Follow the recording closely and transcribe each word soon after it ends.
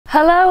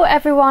Hello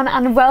everyone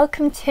and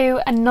welcome to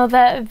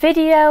another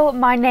video.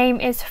 My name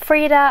is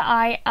Frida.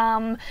 I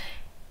am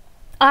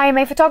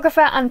a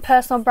photographer and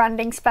personal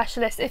branding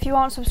specialist. If you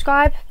aren't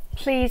subscribed,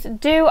 please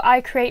do.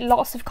 I create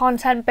lots of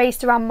content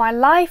based around my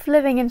life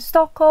living in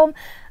Stockholm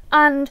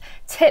and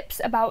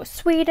tips about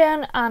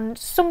Sweden and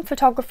some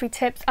photography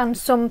tips and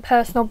some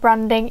personal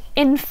branding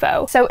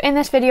info. So in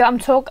this video I'm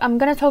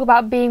going to talk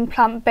about being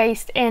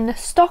plant-based in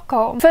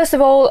Stockholm. First of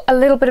all, a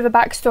little bit of a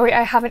backstory.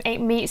 I haven't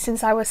ate meat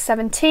since I was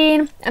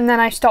 17, and then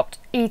I stopped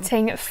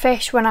eating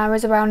fish when I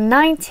was around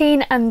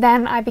 19, and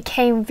then I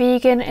became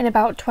vegan in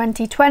about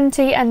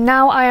 2020, and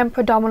now I am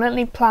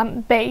predominantly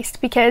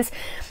plant-based because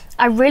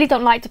I really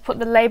don't like to put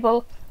the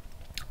label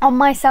on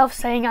myself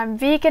saying I'm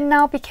vegan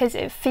now, because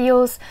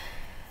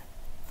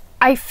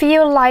I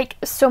feel like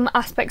some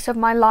aspects of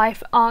my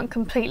life aren't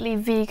completely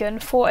vegan.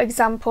 For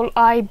example,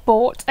 I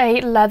bought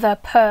a leather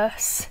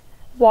purse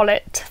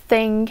wallet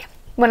thing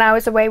when I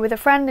was away with a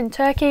friend in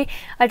Turkey.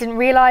 I didn't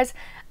realise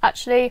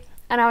actually,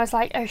 and I was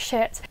like, oh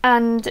shit.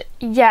 And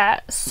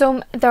yeah,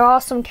 there are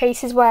some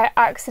cases where I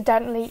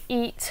accidentally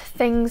eat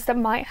things that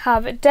might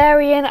have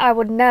dairy in. I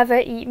would never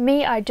eat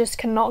meat. I just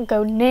cannot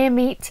go near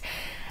meat.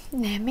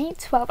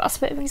 Well, that's a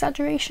bit of an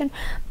exaggeration,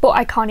 but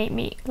I can't eat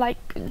meat. Like,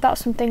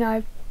 that's something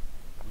I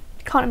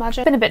can't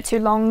imagine. It's been a bit too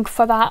long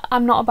for that.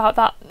 I'm not about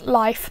that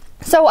life.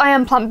 So I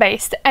am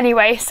plant-based.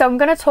 Anyway, so I'm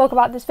going to talk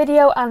about this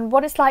video and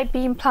what it's like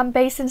being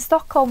plant-based in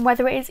Stockholm,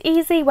 whether it is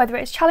easy, whether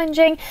it's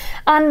challenging,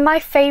 and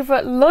my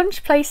favourite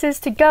lunch places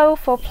to go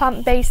for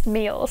plant-based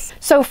meals.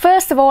 So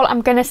first of all,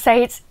 I'm going to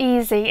say it's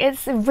easy.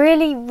 It's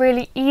really,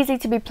 really easy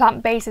to be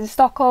plant-based in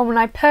Stockholm, and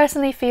I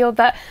personally feel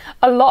that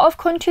a lot of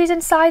countries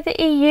inside the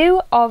EU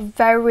are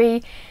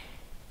very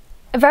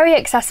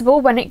accessible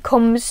when it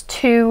comes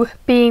to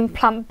being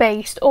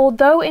plant-based.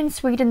 Although in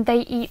Sweden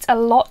they eat a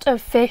lot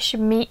of fish,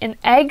 meat and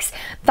eggs,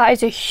 that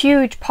is a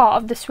huge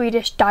part of the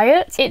Swedish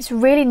diet. It's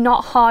really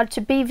not hard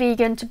to be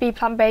vegan, to be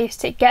plant-based,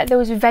 to get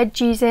those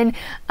veggies in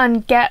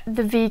and get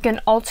the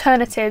vegan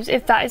alternatives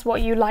if that is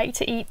what you like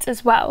to eat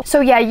as well. So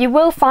yeah, you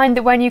will find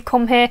that when you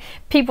come here,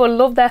 people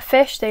love their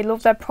fish, they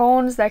love their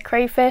prawns, their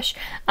crayfish,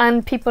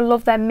 and people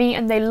love their meat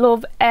and they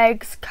love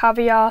eggs,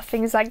 caviar,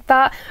 things like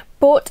that.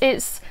 But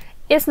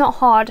it's not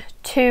hard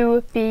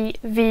to be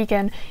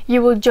vegan.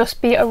 You will just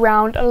be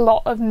around a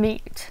lot of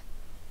meat,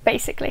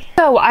 basically.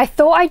 So I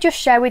thought I'd just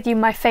share with you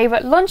my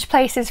favourite lunch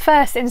places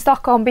first in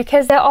Stockholm,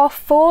 because there are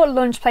 4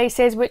 lunch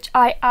places which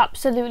I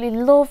absolutely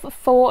love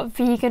for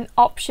vegan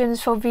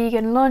options, for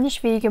vegan lunch,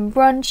 vegan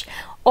brunch,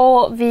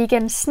 or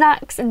vegan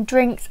snacks and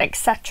drinks,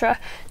 etc.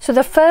 So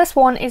the first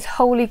one is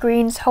Holy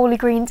Greens. Holy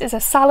Greens is a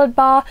salad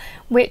bar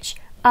which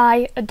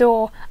I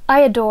adore. I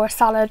adore a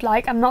salad,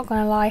 like, I'm not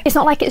gonna lie. It's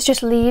not like it's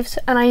just leaves,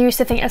 and I used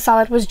to think a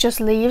salad was just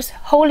leaves.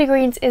 Holy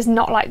Greens is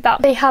not like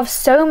that. They have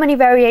so many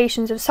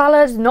variations of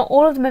salads. Not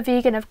all of them are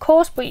vegan, of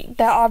course, but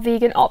there are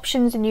vegan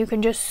options and you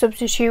can just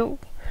substitute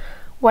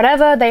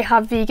whatever. They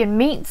have vegan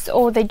meats,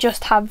 or they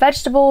just have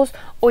vegetables,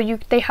 or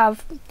they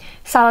have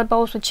salad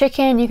bowls with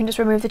chicken, you can just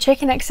remove the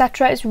chicken,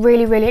 etc. It's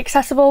really, really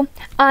accessible,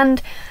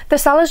 and the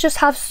salads just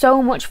have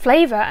so much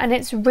flavour, and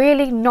it's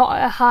really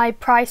not a high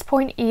price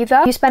point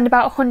either. You spend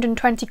about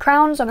 120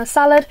 crowns on a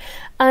salad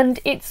and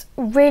it's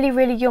really,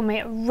 really yummy.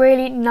 A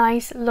really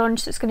nice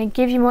lunch that's going to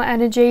give you more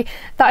energy.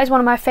 That is one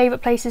of my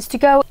favourite places to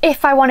go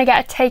if I want to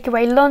get a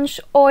takeaway lunch,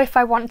 or if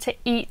I want to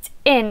eat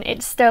in.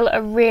 It's still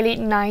a really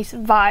nice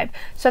vibe.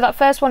 So that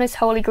first one is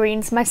Holy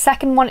Greens. My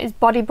second one is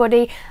Body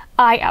Buddy.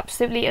 I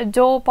absolutely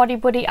adore Body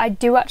Buddy. I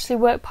do actually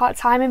work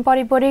part-time in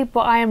Body Buddy,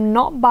 but I am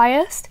not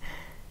biased.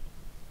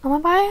 Am I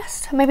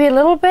biased? Maybe a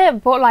little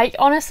bit, but like,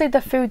 honestly,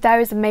 the food there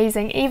is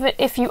amazing. Even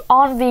if you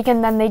aren't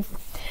vegan, then they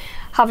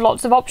have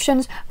lots of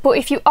options, but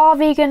if you are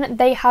vegan,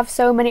 they have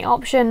so many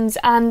options,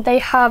 and they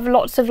have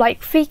lots of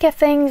like fika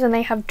things, and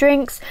they have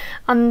drinks,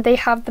 and they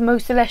have the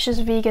most delicious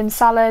vegan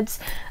salads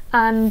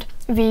and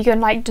vegan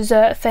like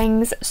dessert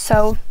things.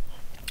 So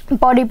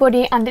Body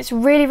Buddy, and it's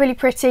really, really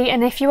pretty.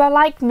 And if you are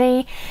like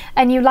me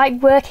and you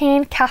like working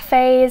in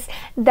cafes,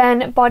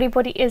 then Body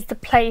Buddy is the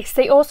place.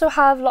 They also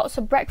have lots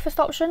of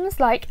breakfast options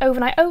like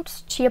overnight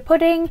oats, chia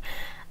pudding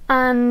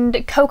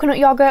and coconut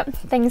yogurt,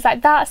 things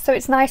like that. So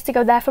it's nice to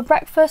go there for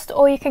breakfast,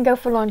 or you can go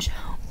for lunch,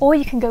 or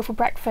you can go for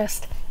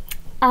breakfast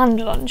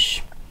and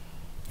lunch.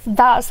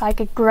 That's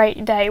like a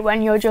great day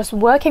when you're just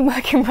working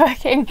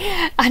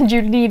and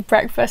you need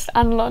breakfast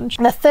and lunch.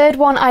 The third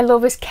one I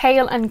love is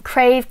Kale and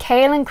Crave.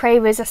 Kale and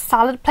Crave is a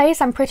salad place.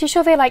 I'm pretty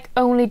sure they like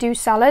only do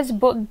salads,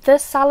 but the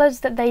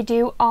salads that they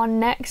do are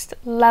next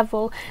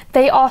level.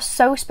 They are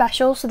so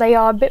special, so they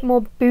are a bit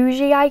more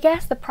bougie, I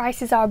guess. The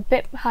prices are a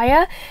bit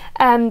higher,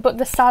 but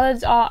the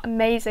salads are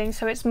amazing.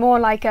 So it's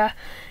more like a,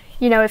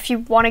 you know, if you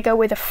want to go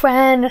with a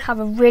friend and have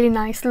a really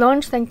nice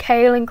lunch, then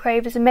Kale and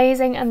Crave is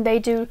amazing, and they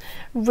do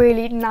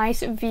really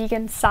nice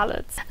vegan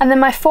salads. And then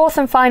my fourth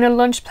and final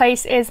lunch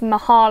place is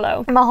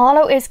Mahalo.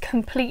 Mahalo is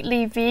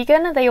completely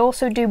vegan. They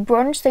also do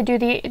brunch. They do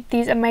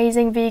these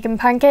amazing vegan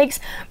pancakes.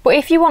 But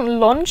if you want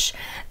lunch,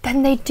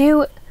 then they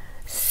do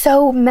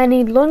so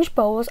many lunch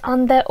bowls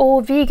and they're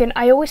all vegan.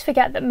 I always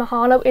forget that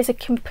Mahalo is a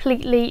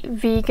completely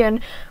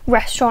vegan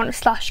restaurant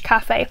slash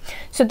cafe.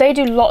 So they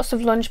do lots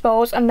of lunch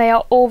bowls and they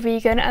are all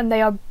vegan and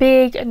they are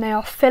big and they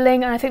are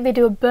filling, and I think they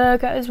do a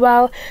burger as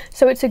well.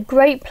 So it's a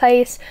great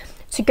place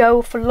to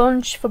go for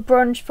lunch, for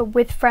brunch, for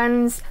with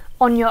friends,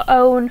 on your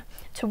own,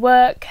 to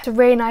work. It's a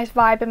really nice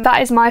vibe, and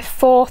that is my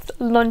 4th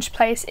lunch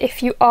place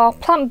if you are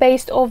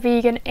plant-based or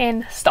vegan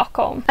in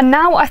Stockholm. And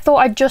now I thought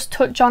I'd just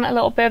touch on a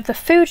little bit of the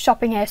food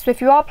shopping here. So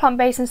if you are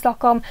plant-based in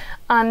Stockholm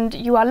and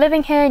you are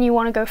living here and you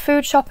want to go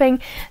food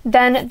shopping,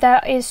 then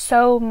there is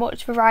so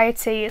much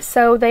variety.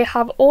 So they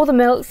have all the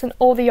milks and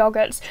all the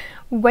yogurts,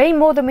 way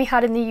more than we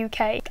had in the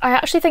UK. I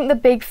actually think the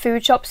big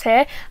food shops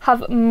here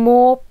have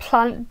more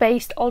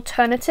plant-based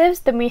alternatives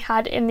than we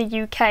had in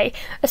the UK,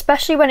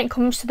 especially when it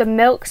comes to the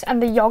milks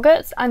and the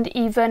yogurts and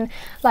even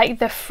like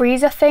the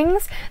freezer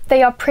things.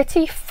 They are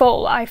pretty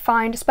full, I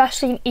find,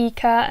 especially in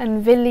Ica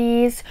and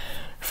Willys,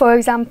 for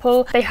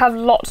example. They have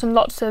lots and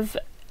lots of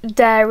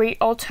dairy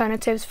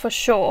alternatives for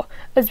sure,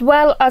 as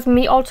well as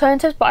meat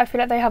alternatives, but I feel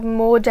like they have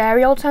more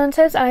dairy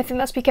alternatives, and I think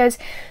that's because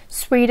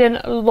Sweden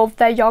love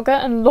their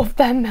yogurt and love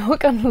their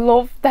milk and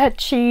love their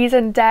cheese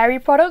and dairy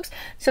products,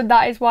 so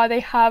that is why they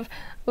have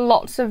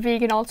lots of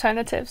vegan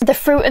alternatives. The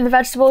fruit and the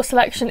vegetable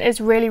selection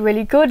is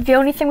really good. The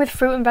only thing with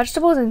fruit and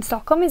vegetables in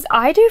Stockholm is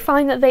I do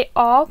find that they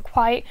are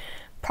quite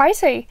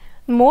pricey,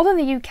 more than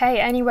the UK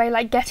anyway.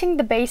 Like getting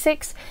the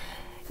basics,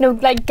 you know,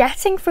 like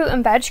getting fruit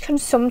and veg can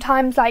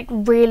sometimes like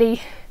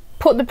really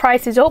put the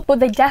prices up, but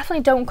they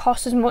definitely don't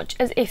cost as much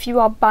as if you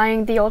are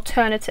buying the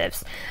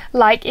alternatives.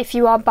 Like if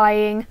you are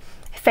buying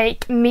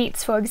fake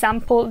meats, for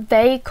example,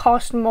 they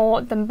cost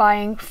more than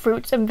buying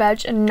fruits and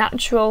veg and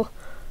natural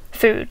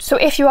food. So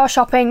if you are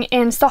shopping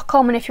in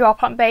Stockholm and if you are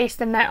plant-based,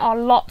 then there are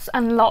lots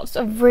and lots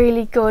of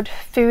really good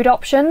food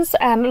options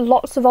and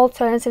lots of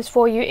alternatives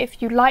for you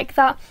if you like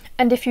that.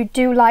 And if you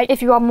do like,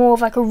 if you are more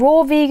of like a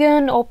raw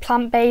vegan or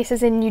plant-based,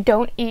 as in you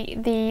don't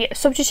eat the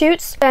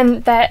substitutes,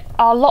 then there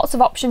are lots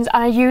of options.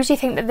 And I usually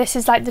think that this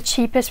is like the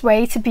cheapest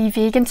way to be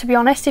vegan, to be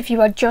honest. If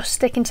you are just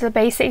sticking to the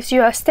basics,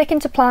 you are sticking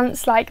to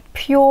plants, like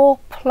pure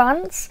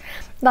plants,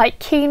 like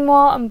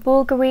quinoa and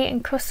bulgur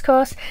and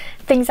couscous,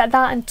 things like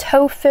that, and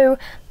tofu,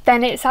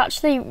 then it's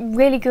actually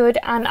really good,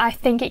 and I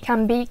think it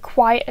can be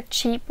quite a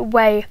cheap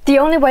way. The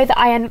only way that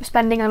I end up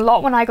spending a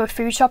lot when I go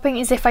food shopping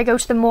is if I go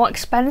to the more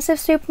expensive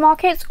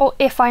supermarkets, or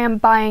if I am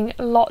buying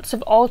lots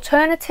of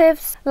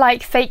alternatives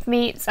like fake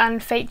meats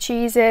and fake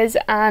cheeses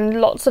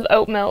and lots of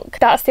oat milk.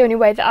 That's the only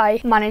way that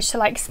I manage to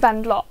like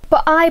spend a lot.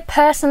 But I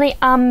personally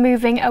am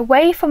moving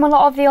away from a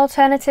lot of the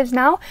alternatives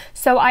now,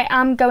 so I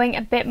am going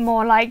a bit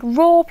more like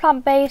raw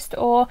plant-based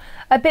or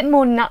a bit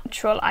more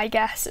natural, I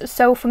guess.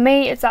 So for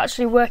me, it's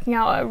actually working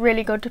out at a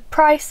really good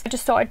price. I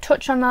just thought I'd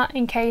touch on that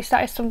in case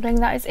that is something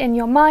that is in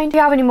your mind. If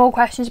you have any more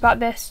questions about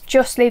this,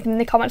 just leave them in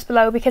the comments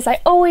below, because I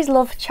always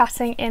love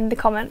chatting in the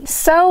comments.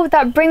 So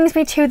that brings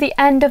me to the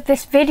end of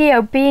this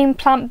video, being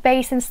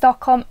plant-based in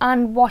Stockholm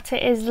and what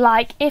it is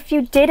like. If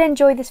you did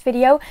enjoy this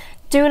video,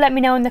 do let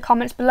me know in the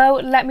comments below.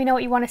 Let me know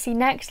what you want to see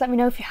next. Let me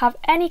know if you have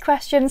any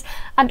questions,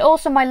 and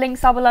also my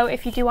links are below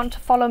if you do want to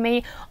follow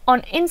me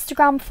on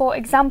Instagram, for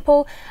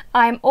example.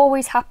 I'm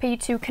always happy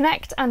to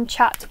connect and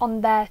chat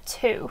on there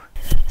too.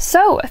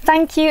 So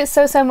thank you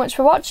so much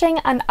for watching,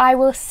 and I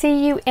will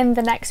see you in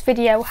the next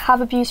video.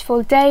 Have a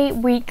beautiful day,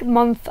 week,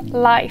 month,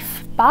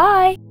 life.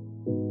 Bye!